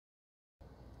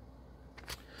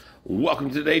Welcome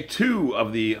to day 2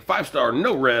 of the 5-star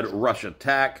No Red Rush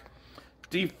attack.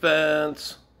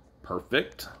 Defense,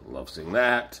 perfect. Love seeing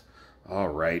that. All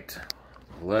right,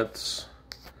 let's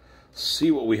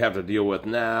see what we have to deal with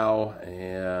now.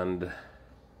 And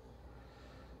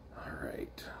all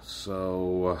right,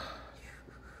 so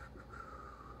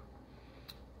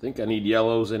I think I need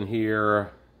yellows in here.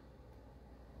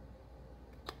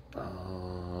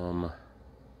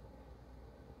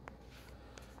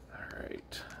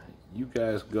 You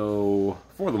guys go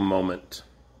for the moment.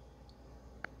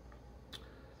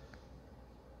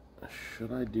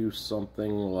 Should I do something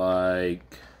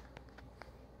like...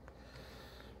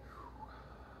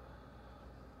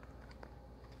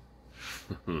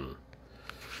 Should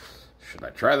I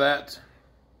try that?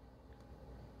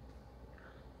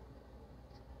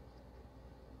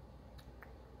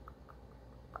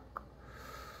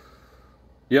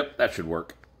 Yep, that should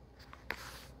work.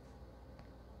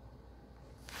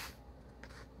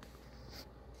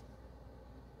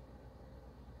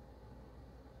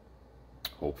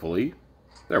 Hopefully.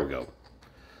 There we go.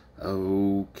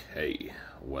 Okay,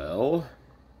 well,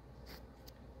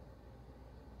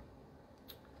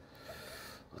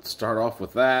 let's start off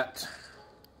with that.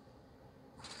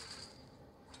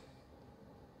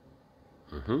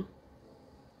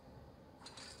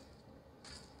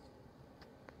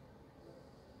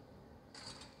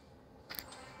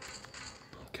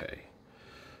 Okay.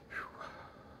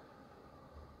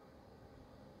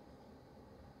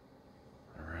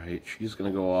 Alright, she's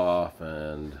going to go off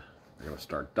and we're going to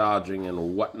start dodging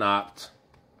and whatnot.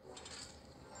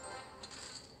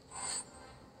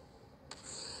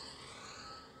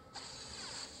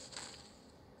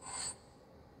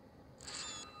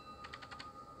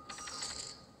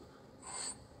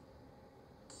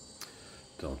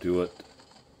 Don't do it.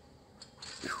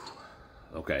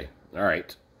 Okay,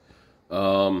 alright.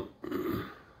 We'll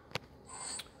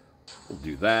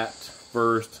do that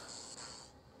first.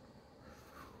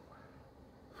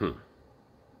 I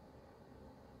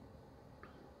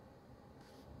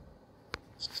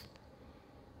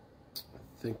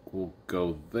think we'll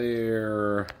go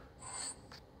there.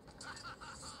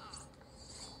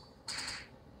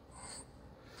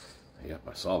 Yep,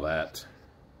 I saw that.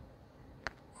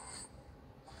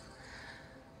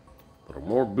 A little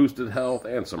more boosted health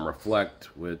and some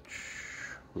reflect, which,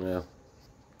 yeah,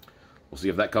 we'll see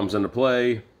if that comes into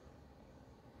play.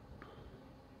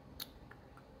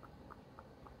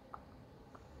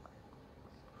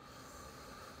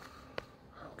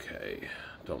 Okay,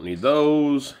 don't need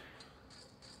those.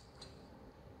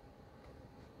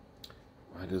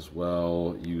 Might as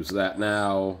well use that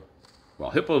now.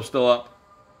 While Hippo's still up.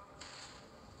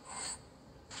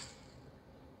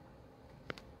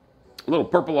 A little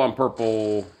purple on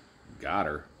purple. Got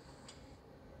her.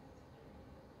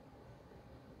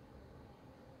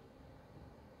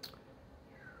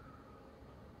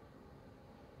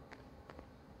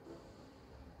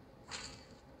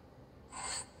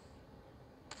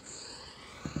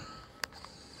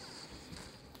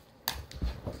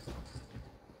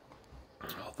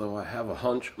 Although I have a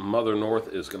hunch Mother North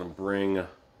is going to bring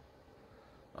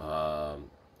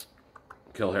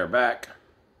Killhair back.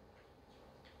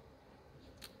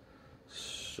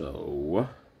 So,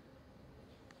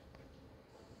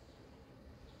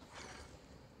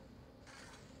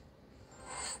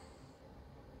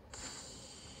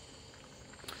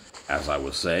 as I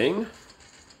was saying,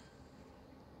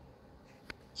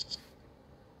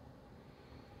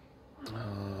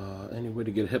 any way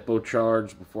to get Hippo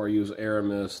charged before I use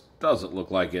Aramis? Doesn't look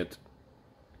like it.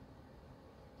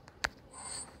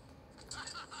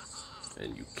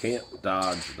 And you can't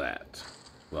dodge that.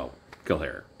 Well,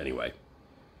 Killhair, anyway.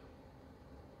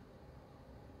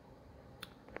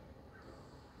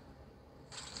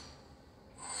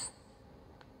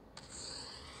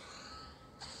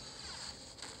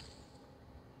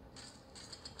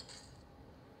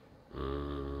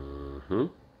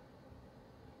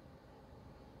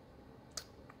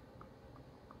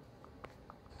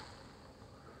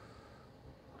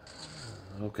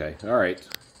 Okay, all right.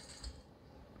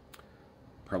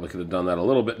 Probably could have done that a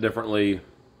little bit differently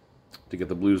to get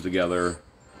the blues together.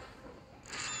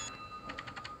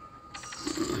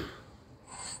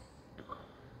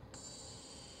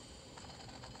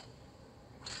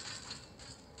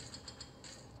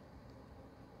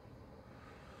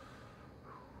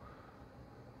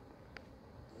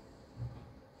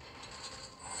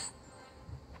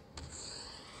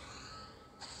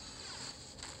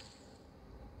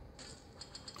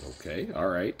 Okay, all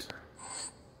right.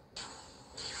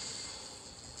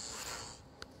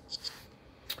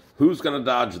 Who's going to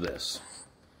dodge this?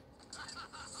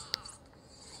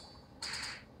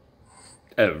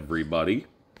 everybody.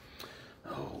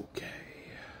 Okay.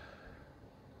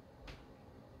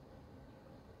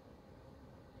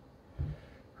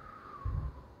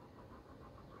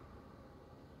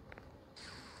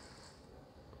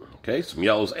 Okay, some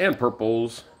yellows and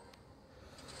purples.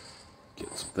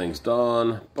 Getting some things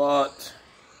done, but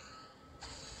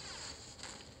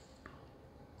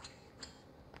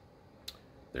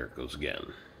there it goes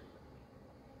again.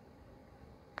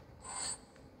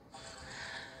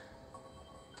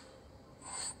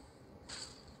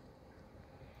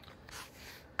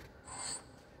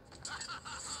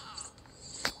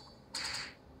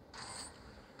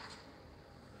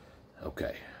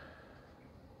 Okay.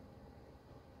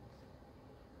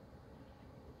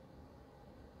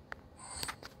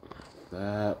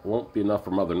 That won't be enough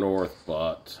for Mother North,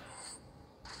 but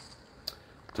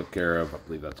took care of, I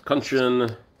believe that's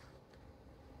Kunshin.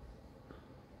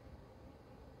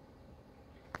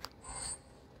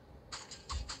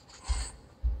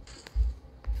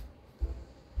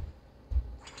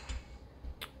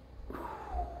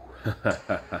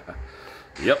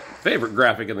 Yep, favorite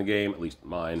graphic in the game, at least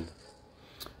mine.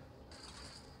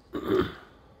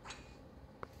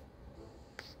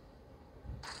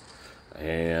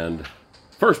 And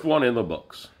first one in the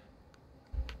books.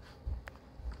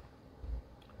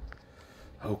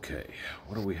 Okay,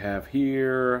 what do we have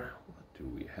here? What do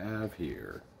we have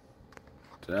here?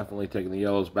 Definitely taking the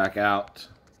yellows back out.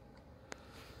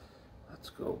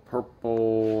 Let's go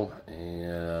purple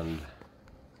and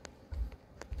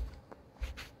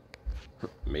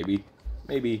maybe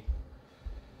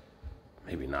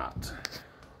not.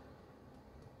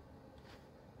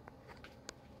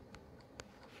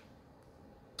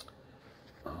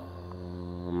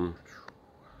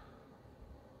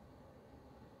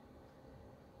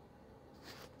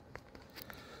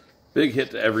 Big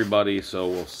hit to everybody, so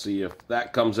we'll see if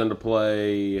that comes into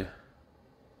play.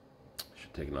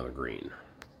 Should take another green.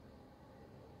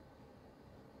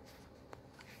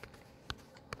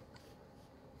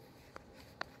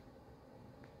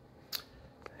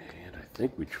 And I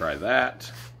think we try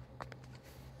that.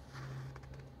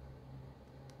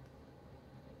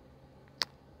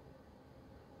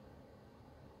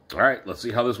 All right, let's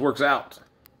see how this works out.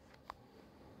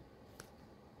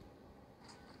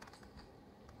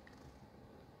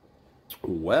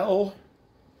 Well,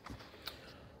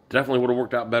 definitely would have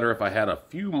worked out better if I had a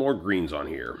few more greens on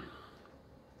here.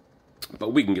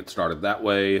 But we can get started that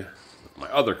way with my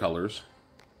other colors.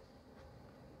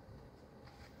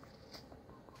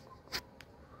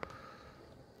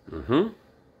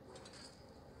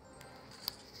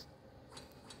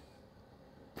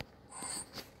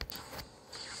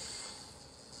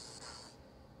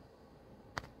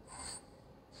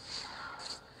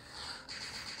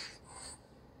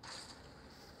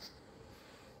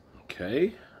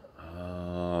 Okay.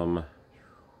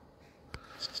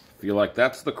 Feel like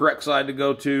that's the correct side to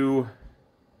go to.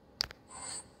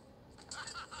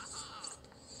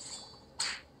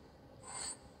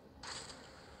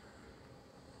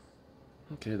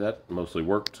 Okay, that mostly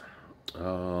worked.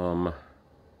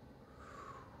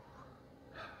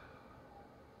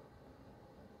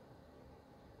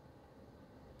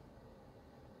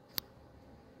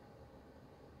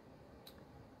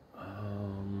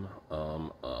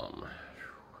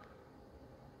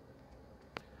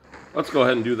 Let's go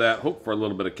ahead and do that. Hope for a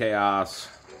little bit of chaos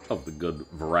of the good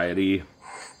variety.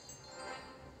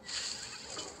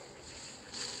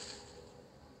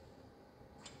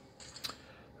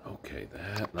 Okay,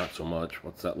 that, not so much.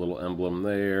 What's that little emblem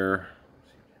there?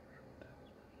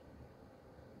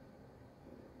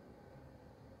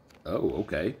 Oh,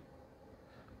 okay.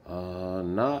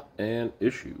 Not an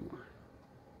issue.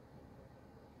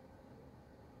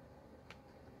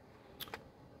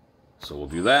 So we'll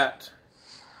do that.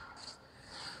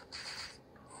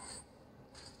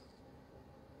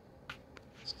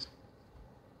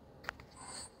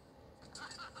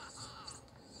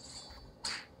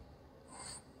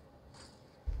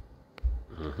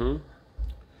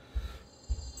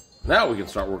 Now we can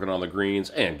start working on the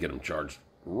greens and get them charged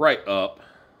right up.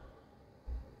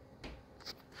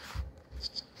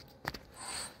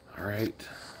 All right,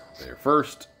 there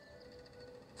first.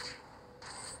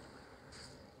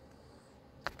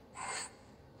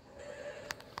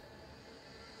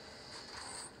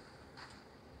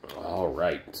 All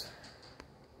right.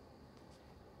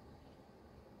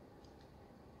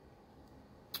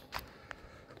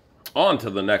 On to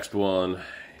the next one.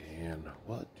 And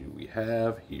what do we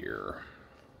have here?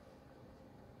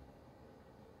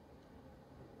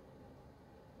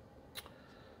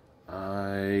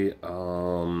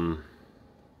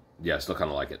 Yeah, I still kind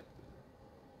of like it.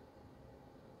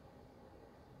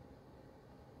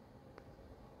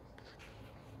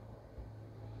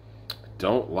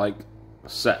 don't like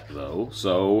set, though,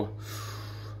 so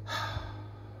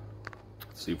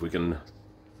let's see if we can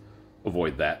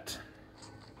avoid that.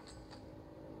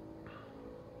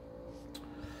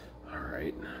 All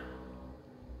right.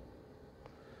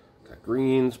 Got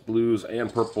greens, blues,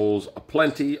 and purples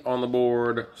aplenty on the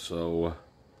board, so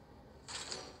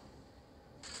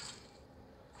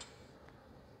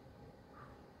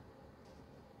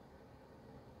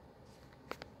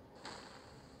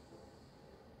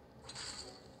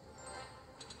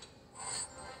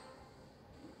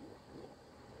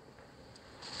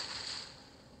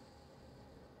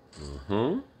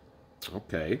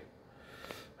okay.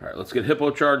 All right, let's get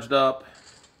Hippo charged up.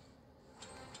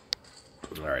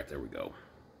 All right, there we go.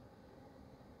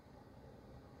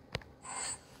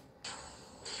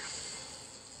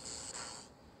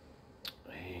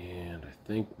 And I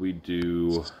think we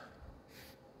do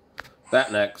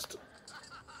that next.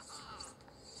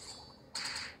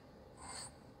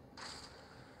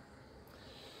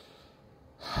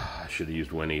 I should have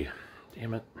used Winnie.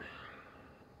 Damn it.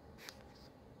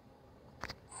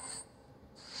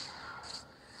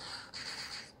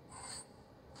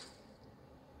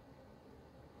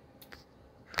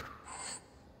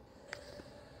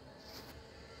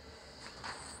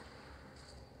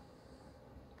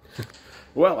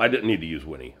 Well, I didn't need to use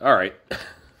Winnie. All right.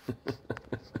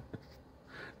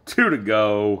 2 to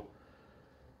go.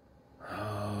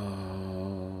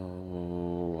 Oh,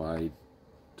 I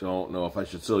don't know if I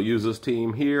should still use this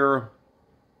team here.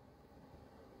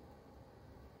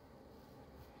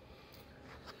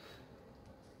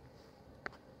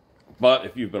 But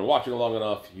if you've been watching long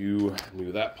enough, you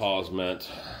knew that pause meant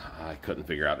I couldn't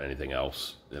figure out anything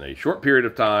else in a short period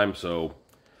of time, so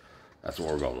that's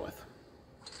what we're going with.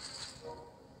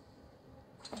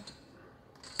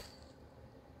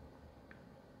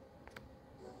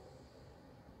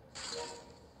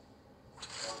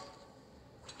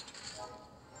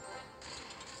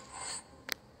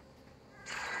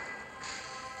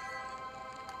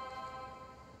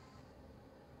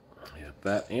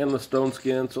 That and the stone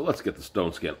skin, so let's get the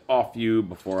stone skin off you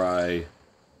before I,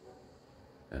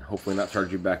 and hopefully not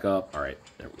charge you back up. All right,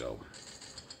 there we go.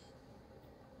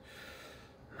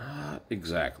 Not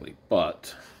exactly,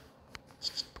 but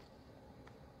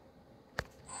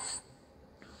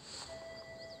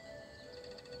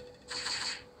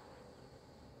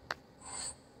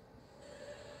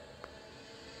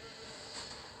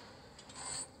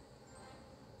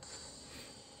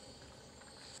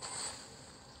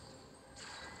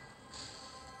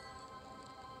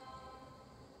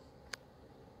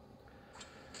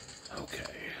okay.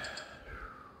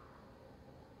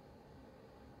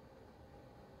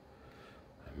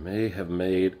 I may have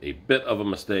made a bit of a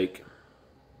mistake.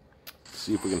 Let's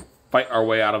see if we can fight our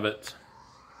way out of it.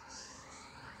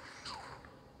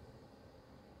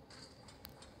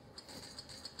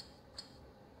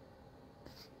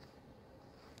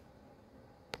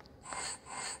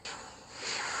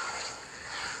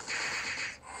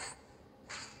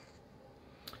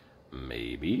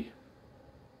 Maybe.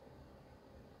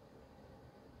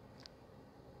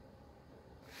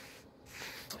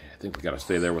 I think we got to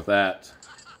stay there with that.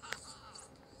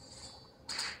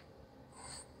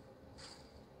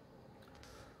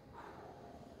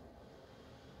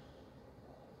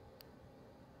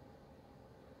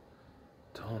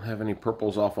 Don't have any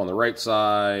purples off on the right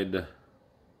side.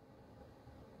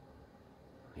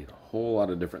 Need a whole lot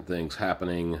of different things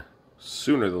happening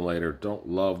sooner than later. Don't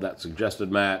love that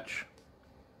suggested match,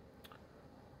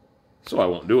 so I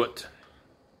won't do it.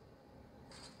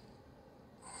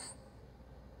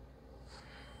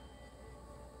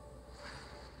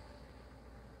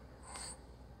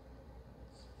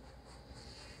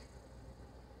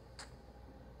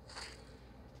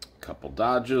 Couple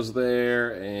dodges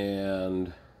there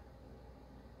and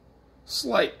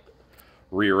slight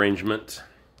rearrangement.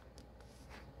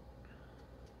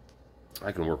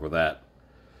 I can work with that.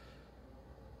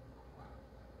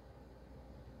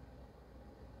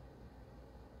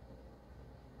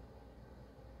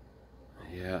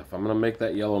 Yeah, if I'm going to make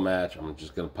that yellow match, I'm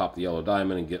just going to pop the yellow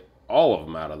diamond and get all of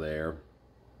them out of there.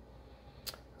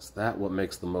 Is that what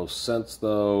makes the most sense,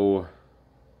 though?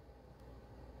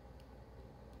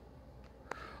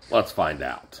 Let's find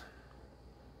out.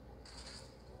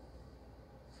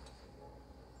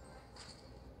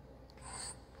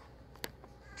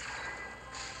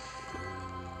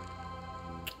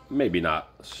 Maybe not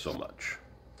so much.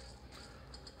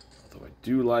 Although I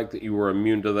do like that you were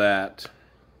immune to that.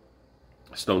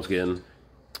 Stone skin,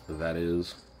 that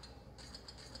is.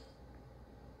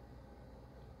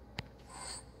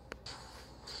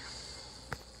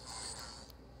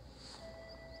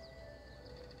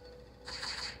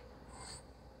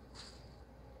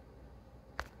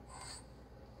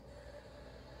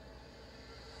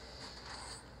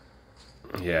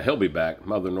 Yeah, he'll be back.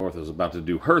 Mother North is about to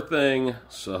do her thing,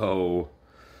 so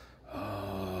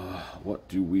what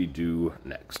do we do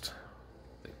next?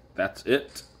 I think that's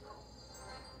it.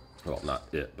 Well, not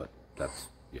it, but that's,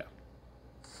 yeah.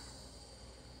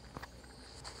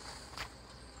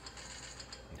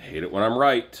 I hate it when I'm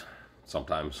right,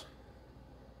 sometimes.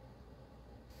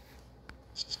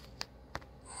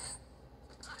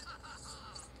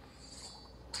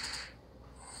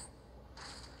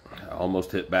 I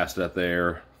almost hit Bastet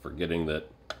there, forgetting that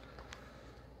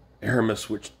Aramis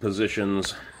switched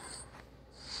positions.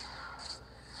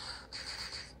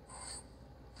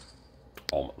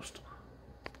 Almost.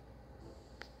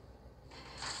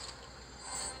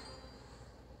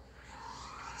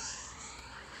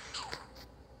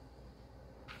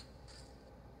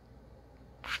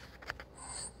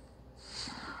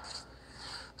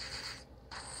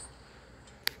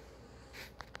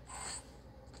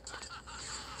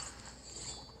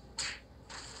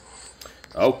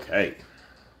 Okay.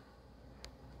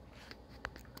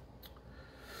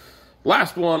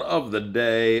 Last one of the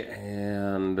day,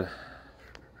 and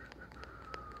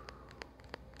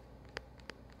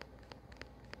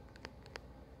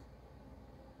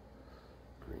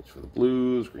greens for the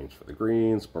blues, greens for the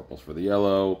greens, purples for the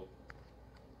yellow.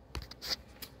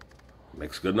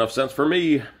 Makes good enough sense for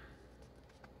me.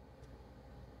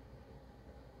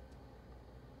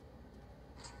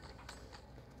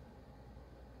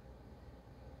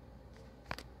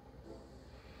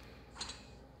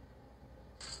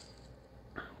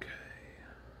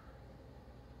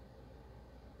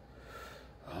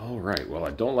 Alright, well,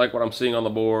 I don't like what I'm seeing on the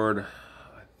board.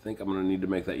 I think I'm going to need to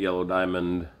make that yellow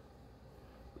diamond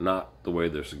not the way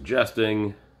they're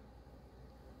suggesting.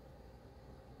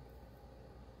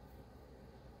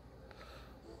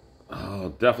 Oh,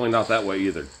 definitely not that way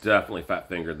either. Definitely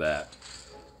fat-fingered that.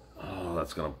 Oh,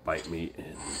 that's going to bite me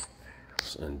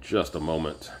in just a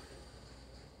moment.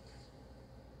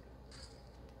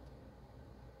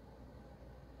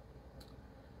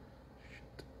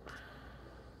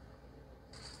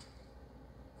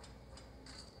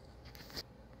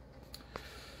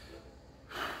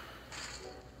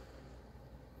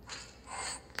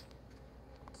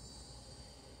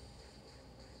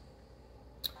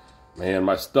 Man,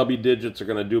 my stubby digits are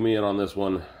going to do me in on this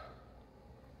one.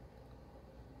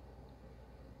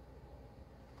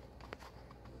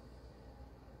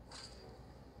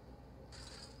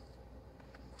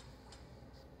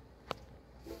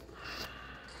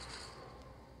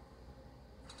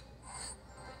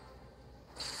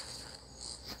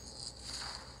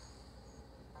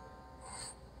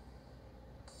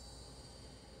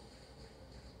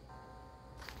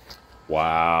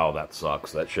 Wow, that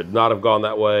sucks. That should not have gone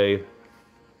that way.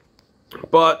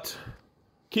 But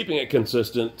keeping it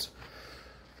consistent,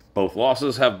 both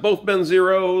losses have both been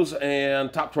zeros,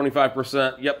 and top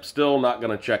 25%, yep, still not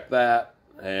going to check that.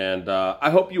 And I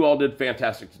hope you all did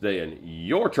fantastic today in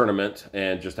your tournament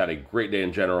and just had a great day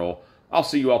in general. I'll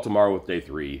see you all tomorrow with day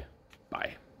 3.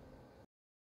 Bye.